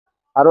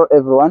Hello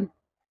everyone,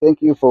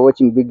 thank you for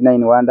watching Big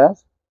Nine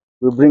Wonders.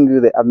 We bring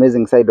you the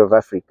amazing side of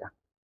Africa.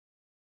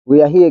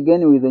 We are here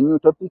again with a new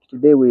topic.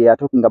 Today we are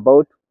talking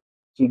about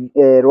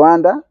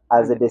Rwanda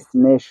as a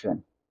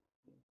destination.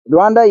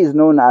 Rwanda is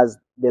known as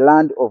the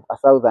land of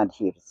 1,000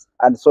 hills,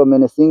 and so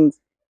many things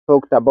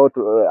talked about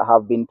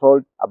have been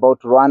told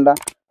about Rwanda.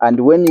 And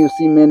when you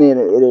see many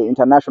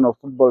international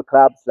football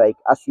clubs like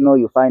Arsenal,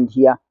 you find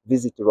here,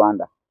 visit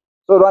Rwanda.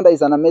 So Rwanda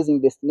is an amazing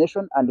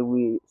destination, and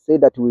we say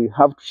that we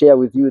have to share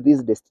with you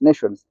these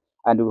destinations,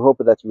 and we hope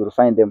that you will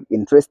find them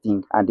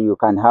interesting, and you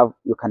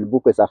can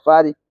book a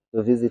safari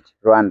to visit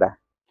Rwanda.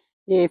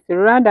 Yes,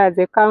 Rwanda as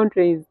a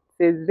country is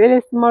a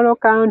very small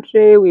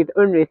country with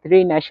only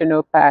 3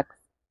 national parks.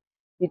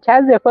 It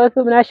has a fourth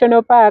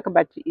national park,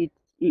 but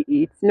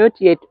it's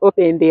not yet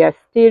open. They are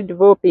still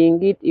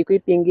developing it,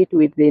 equipping it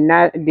with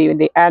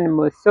the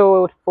animals.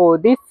 So for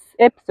this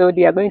episode,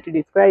 we are going to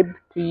describe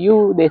to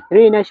you the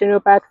 3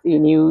 national parks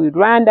in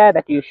Rwanda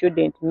that you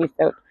shouldn't miss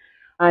out.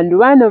 And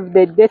one of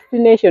the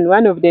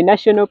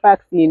national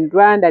parks in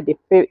Rwanda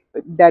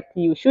that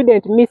you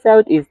shouldn't miss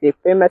out is the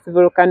famous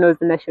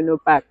Volcanoes National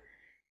Park.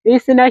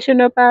 This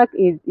national park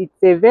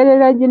it's a very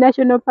large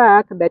national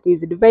park that is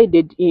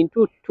divided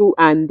into two,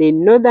 and the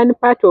northern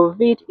part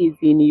of it is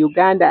in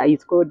Uganda.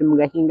 It's called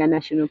Mugahinga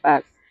National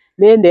Park.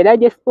 Then the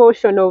largest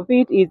portion of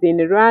it is in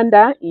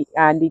Rwanda,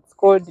 and it's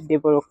called the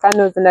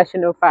Volcanoes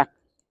National Park.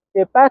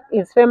 The park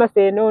is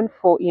famously known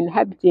for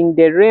inhabiting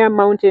the rare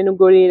mountain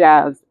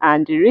gorillas,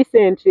 and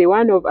recently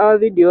one of our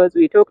videos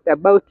we talked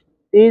about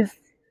these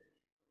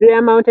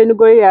rare mountain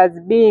gorillas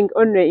being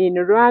only in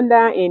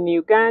Rwanda, in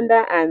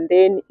Uganda, and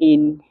then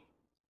in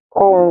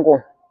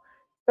Congo.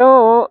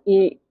 So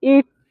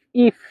if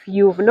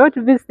you've not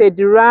visited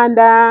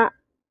Rwanda,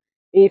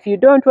 if you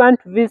don't want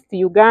to visit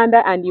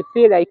Uganda and you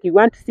feel like you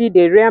want to see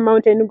the rare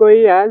mountain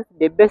gorillas,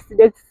 the best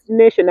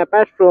destination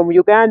apart from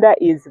Uganda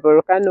is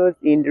volcanoes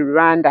in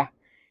Rwanda.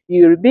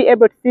 You'll be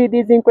able to see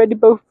these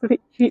incredible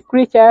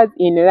creatures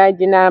in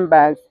large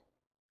numbers.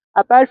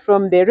 Apart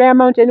from the rare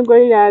mountain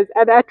gorillas,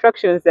 other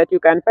attractions that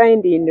you can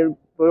find in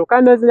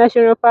Volcanoes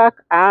National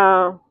Park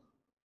are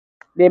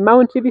the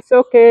Mount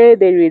Bisoke,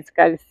 there is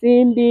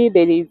Kalisimbi,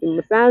 there is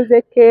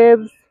Musanze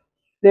Caves.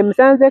 The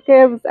Musanze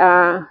Caves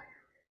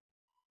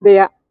they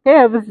are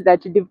caves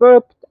that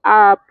developed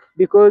up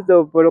because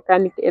of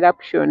volcanic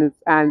eruptions,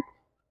 and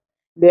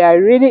they are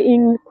really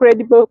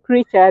incredible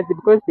creatures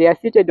because they are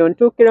seated on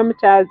 2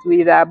 kilometers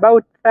with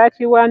about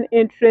 31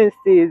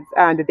 entrances,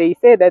 and they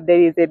say that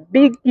there is a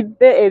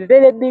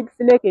very big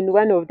snake in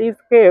one of these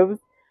caves.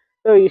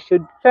 So you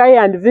should try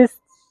and visit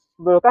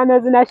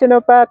Volcanoes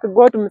National Park,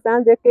 go to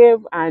Musanze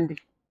Cave, and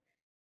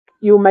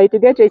you might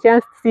get a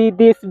chance to see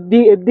this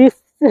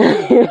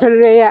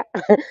rare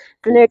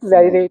snakes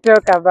that they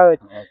talk about.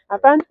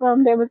 Apart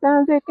from the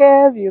Musanze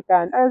Cave, you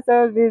can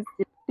also visit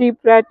tea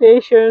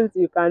plantations.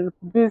 You can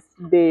visit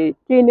the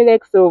twin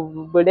lakes of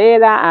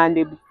Burera and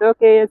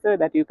Bisoke, so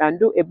that you can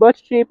do a boat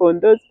trip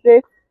on those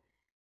lakes.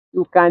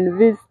 You can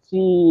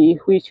visit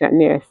which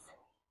one else?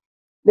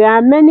 There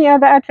are many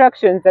other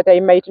attractions that I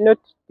might not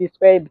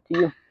describe to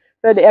you.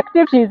 So the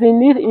activities in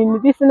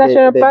this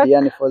national park.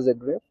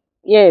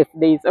 Yes,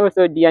 there is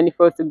also Diani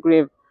Force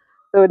Grave.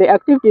 So the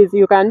activities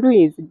you can do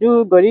is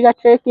do gorilla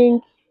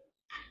trekking.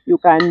 You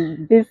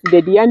can visit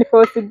the Diani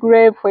Force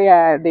grave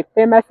where the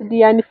famous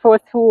Diani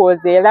Force, who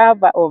was a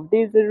lover of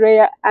these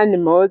rare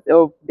animals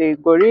of the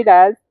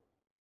gorillas,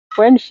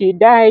 when she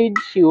died,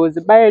 she was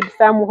buried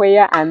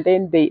somewhere, and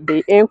then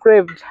they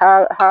engraved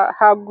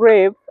her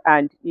grave,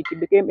 and it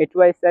became a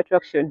tourist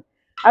attraction.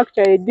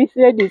 Actually, this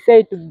lady is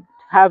said to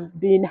have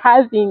been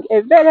having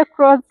a very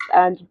close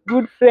and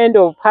good friend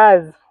of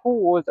hers who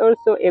was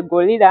also a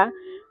gorilla,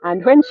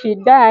 and when she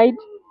died,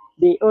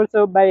 they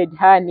also buried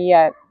her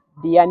near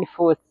the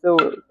Yanifos. So,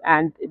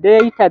 and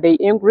later they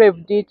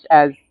engraved it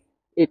as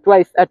a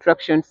tourist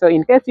attraction. So,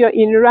 in case you're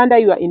in Rwanda,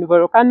 you are in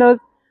volcanoes,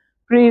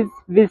 please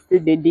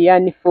visit the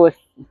Diani Force.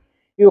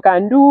 You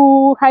can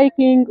do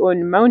hiking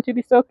on Mount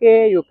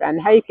Bisoke, you can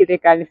hike the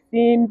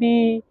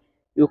Kalisimbi,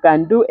 you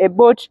can do a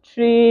boat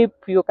trip,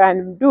 you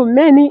can do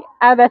many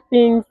other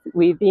things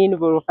within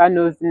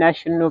Volcanoes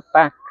National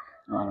Park.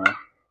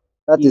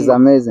 That is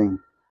amazing.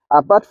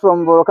 Apart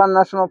from Volcano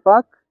National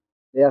Park,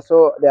 there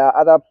are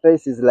other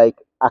places like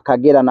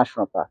Akagera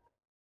National Park.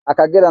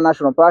 Akagera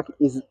National Park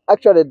is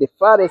actually the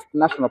farthest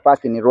national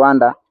park in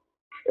Rwanda,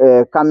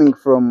 coming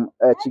from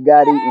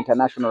Kigali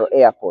International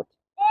Airport.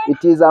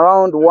 It is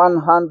around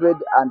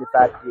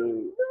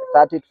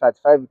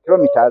 135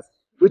 kilometers,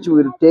 which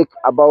will take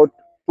about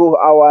 2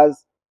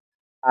 hours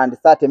and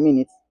 30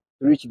 minutes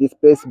to reach this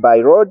place by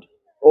road,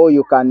 or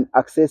you can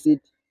access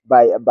it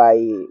by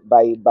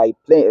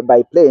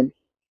plane,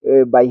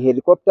 by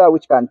helicopter,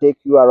 which can take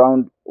you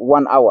around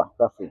 1 hour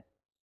roughly.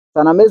 It's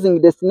an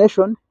amazing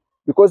destination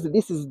because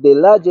this is the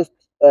largest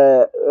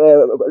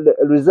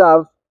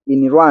reserve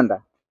in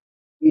Rwanda.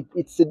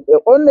 It's the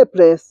only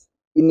place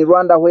in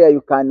Rwanda where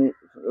you can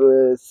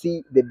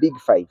see the big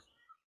five.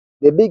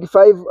 The big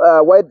five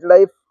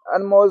wildlife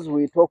animals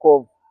we talk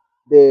of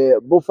the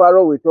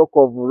buffalo, we talk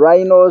of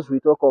rhinos, we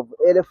talk of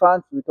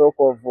elephants, we talk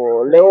of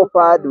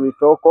leopard, we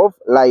talk of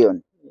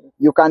lion.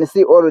 You can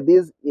see all of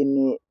these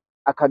in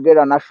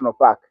Akagera National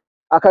Park.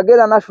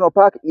 Akagera National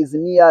Park is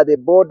near the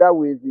border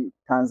with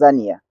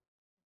Tanzania,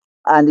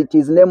 and it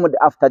is named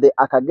after the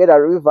Akagera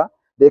River.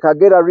 The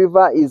Akagera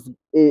River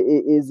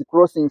is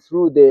crossing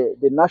through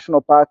the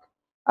national park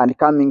and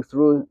coming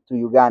through to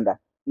Uganda,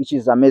 which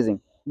is amazing.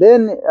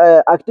 Then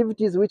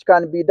activities which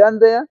can be done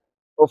there,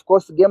 of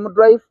course, game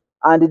drive,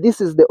 and this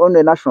is the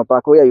only national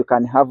park where you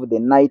can have the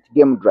night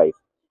game drive.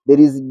 There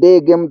is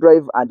day game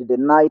drive and the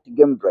night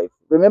game drive.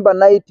 Remember,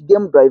 night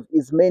game drive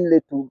is mainly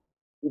to,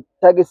 it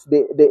targets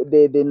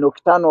the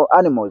nocturnal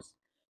animals.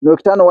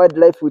 Nocturnal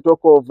wildlife, we talk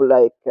of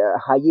like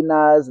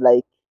hyenas,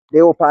 like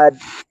leopard,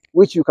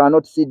 which you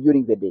cannot see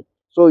during the day.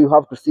 So you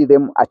have to see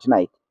them at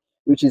night,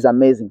 which is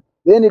amazing.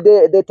 Then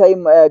the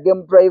daytime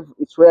game drive,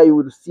 it's where you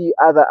will see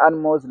other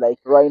animals like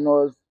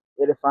rhinos,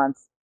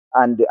 elephants,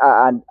 and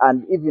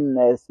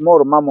even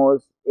small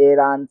mammals,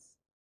 elands,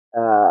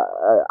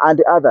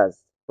 and others,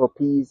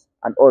 tortoises,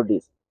 and all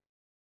this.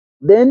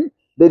 Then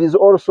there is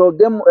also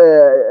game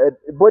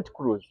boat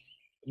cruise,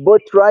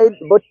 boat ride,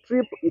 boat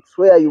trip. It's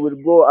where you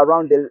will go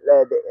around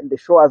the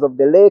shores of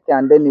the lake,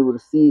 and then you will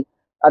see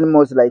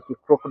animals like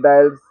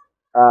crocodiles.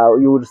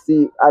 You will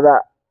see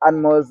other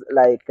animals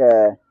like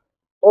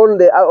all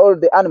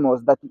the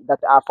animals that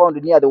are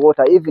found near the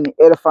water, even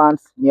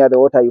elephants near the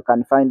water. You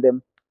can find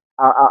them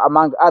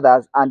among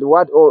others, and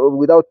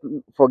without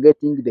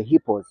forgetting the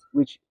hippos,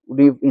 which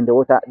live in the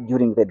water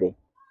during the day.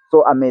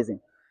 So amazing.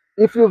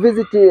 If you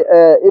visit,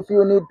 if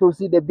you need to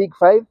see the big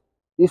five,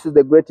 this is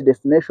the great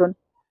destination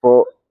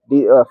for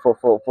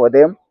for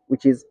them,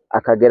 which is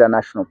Akagera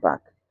National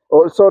Park.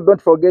 Also,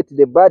 don't forget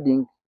the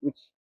birding, which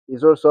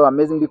is also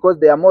amazing because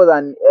there are more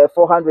than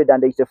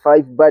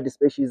 485 bird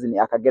species in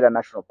Akagera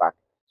National Park.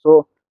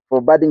 So,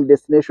 for birding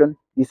destination,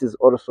 this is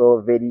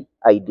also very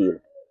ideal.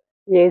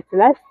 Yes,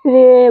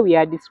 lastly, we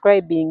are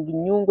describing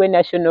Nyungwe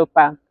National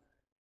Park.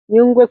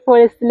 Nyungwe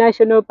Forest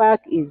National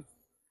Park is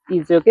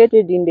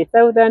located in the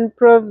southern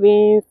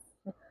province,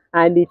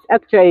 and it's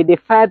actually the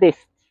farthest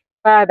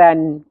far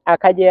than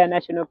Akagera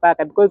National Park,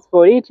 because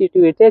for it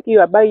will take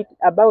you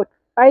about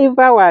 5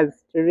 hours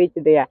to reach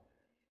there.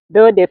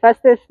 Though the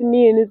fastest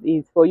means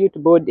is for you to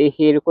board a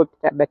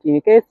helicopter, but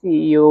in case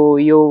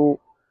you're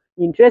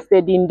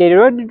interested in the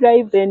road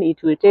drive, then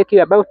it will take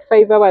you about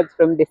 5 hours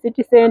from the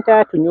city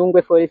center to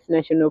Nyungwe Forest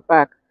National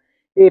Park.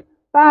 The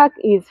park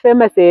is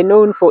famously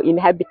known for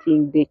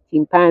inhabiting the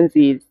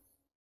chimpanzees.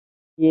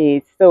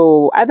 Yes,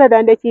 so other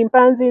than the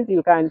chimpanzees,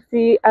 you can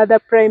see other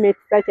primates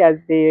such as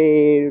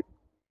the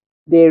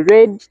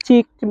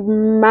red-cheeked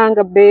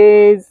manga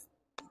bears,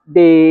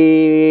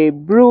 the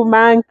blue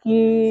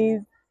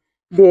monkeys,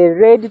 the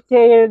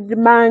red-tailed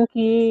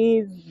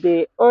monkeys,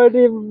 the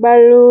olive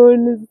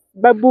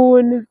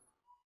baboons,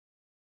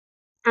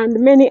 and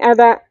many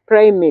other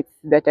primates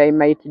that I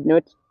might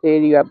not tell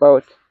you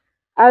about.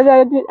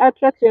 Other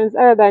attractions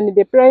other than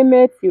the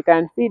primates, you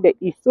can see the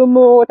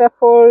Isumu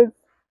waterfalls,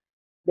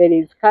 there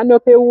is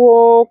Canopy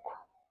Walk,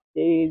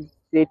 there is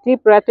the tea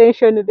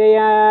plantation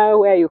there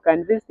where you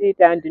can visit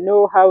and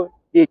know how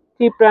the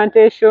tea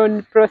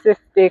plantation process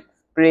takes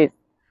place.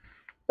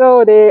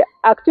 So the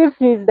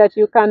activities that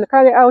you can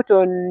carry out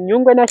on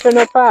Nyungwe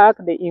National Park,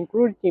 they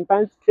include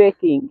chimpanzee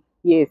trekking.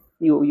 Yes,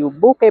 you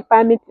book a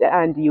permit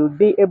and you'll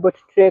be able to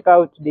trek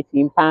out the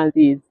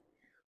chimpanzees.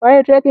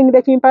 While trekking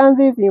the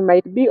chimpanzees, you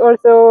might be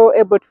also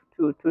able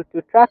to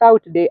track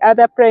out the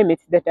other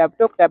primates that I've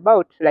talked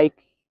about, like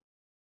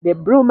the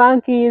blue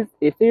monkeys,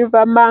 the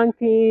silver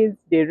monkeys,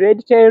 the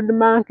red-tailed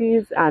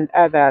monkeys, and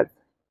others.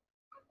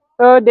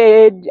 So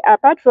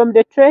apart from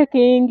the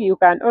trekking, you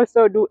can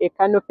also do a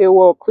canopy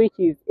walk, which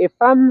is a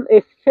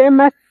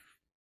famous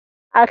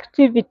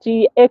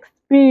activity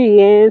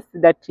experience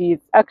that is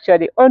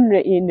actually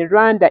only in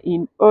Rwanda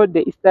in all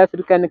the East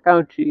African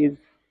countries.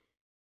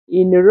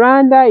 In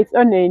Rwanda, it's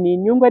only in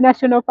Nyungwe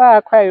National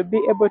Park where you'll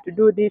be able to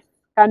do this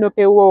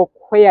canopy walk,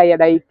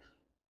 where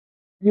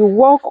you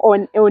walk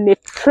on a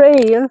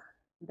trail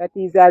that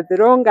is as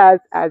long as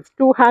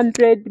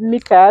 200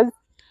 meters,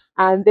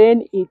 and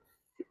then it's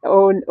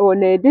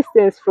on a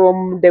distance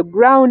from the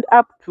ground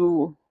up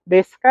to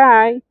the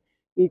sky,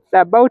 it's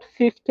about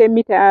 50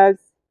 meters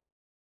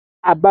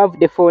above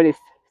the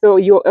forest. So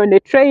you're on a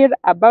trail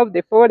above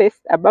the forest,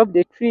 above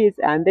the trees,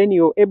 and then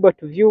you're able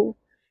to view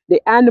the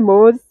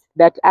animals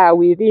that are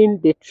within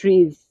the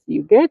trees.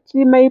 You get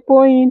my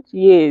point?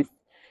 Yes.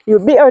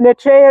 You'll be on a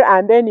trail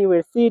and then you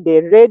will see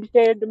the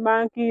red-tailed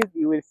monkeys,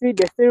 you will see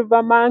the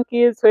silver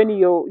monkeys when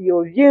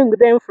you're viewing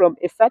them from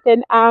a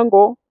certain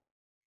angle.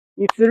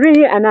 It's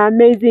really an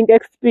amazing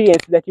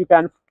experience that you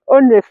can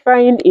only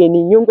find in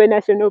Nyungwe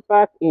National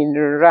Park in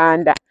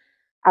Rwanda.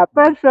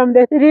 Apart from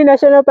the 3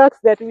 national parks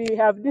that we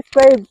have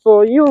described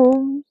for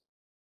you,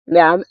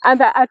 there are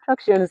other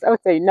attractions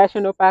outside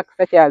national parks,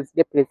 such as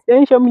the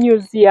Presidential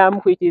Museum,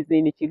 which is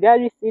in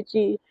Kigali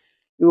City.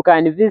 You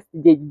can visit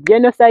the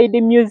Genocide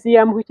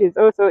Museum, which is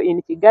also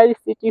in Kigali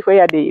City,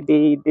 where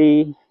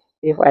they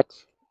what?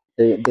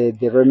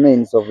 the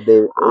remains of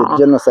the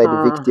genocide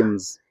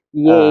victims.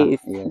 Yes,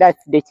 Yes.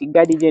 that's the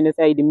Kigali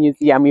Genocide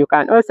Museum. You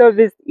can also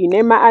visit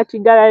Inema Art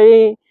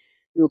Gallery.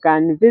 You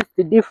can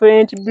visit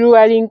different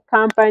brewing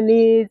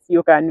companies.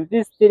 You can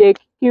visit Lake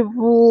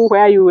Kivu,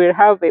 where you will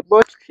have a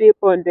boat trip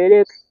on the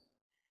lake.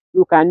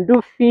 You can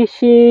do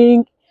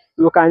fishing.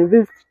 You can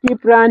visit tea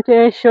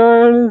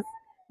plantations.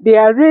 There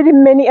are really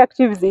many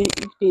activities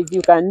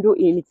you can do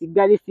in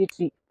Kigali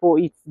City, for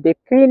it's the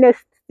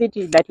cleanest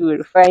city that you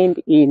will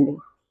find in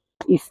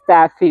East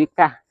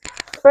Africa.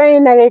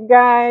 Finally,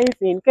 guys,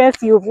 in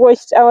case you've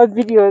watched our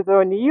videos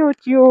on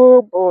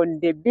YouTube, on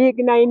the Big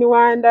Nine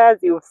Wonders,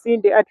 you've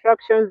seen the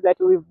attractions that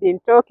we've been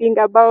talking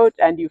about,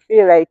 and you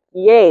feel like,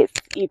 yes,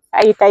 it's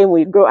high time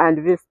we go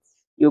and visit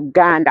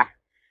Uganda.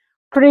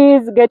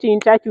 Please get in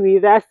touch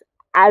with us,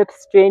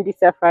 Alps Trend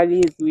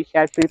Safaris. We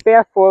shall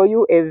prepare for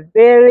you a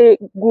very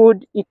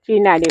good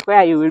itinerary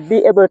where you will be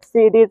able to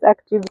see these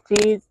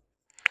activities.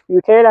 You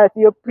tell us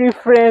your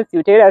preference,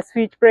 you tell us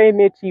which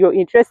primate you're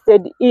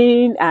interested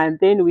in, and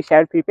then we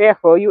shall prepare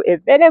for you a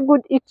very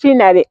good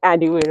itinerary,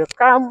 and you will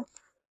come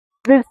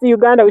visit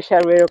Uganda. We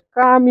shall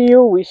welcome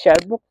you, we shall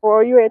book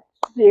for you at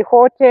the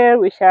hotel,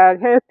 we shall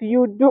help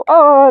you do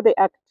all the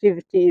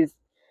activities.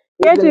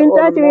 Get in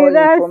touch with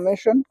us.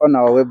 Information on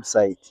our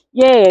website.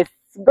 Yes,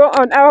 go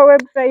on our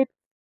website,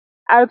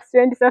 Alps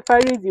Trend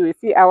Safaris. You will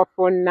see our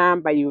phone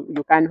number. You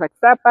can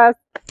WhatsApp us,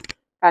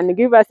 can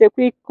give us a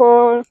quick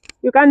call.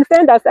 You can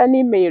send us an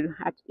email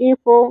at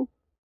info@Alps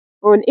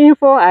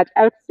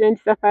Trend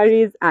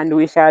Safaris, and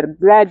we shall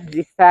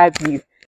gladly serve you.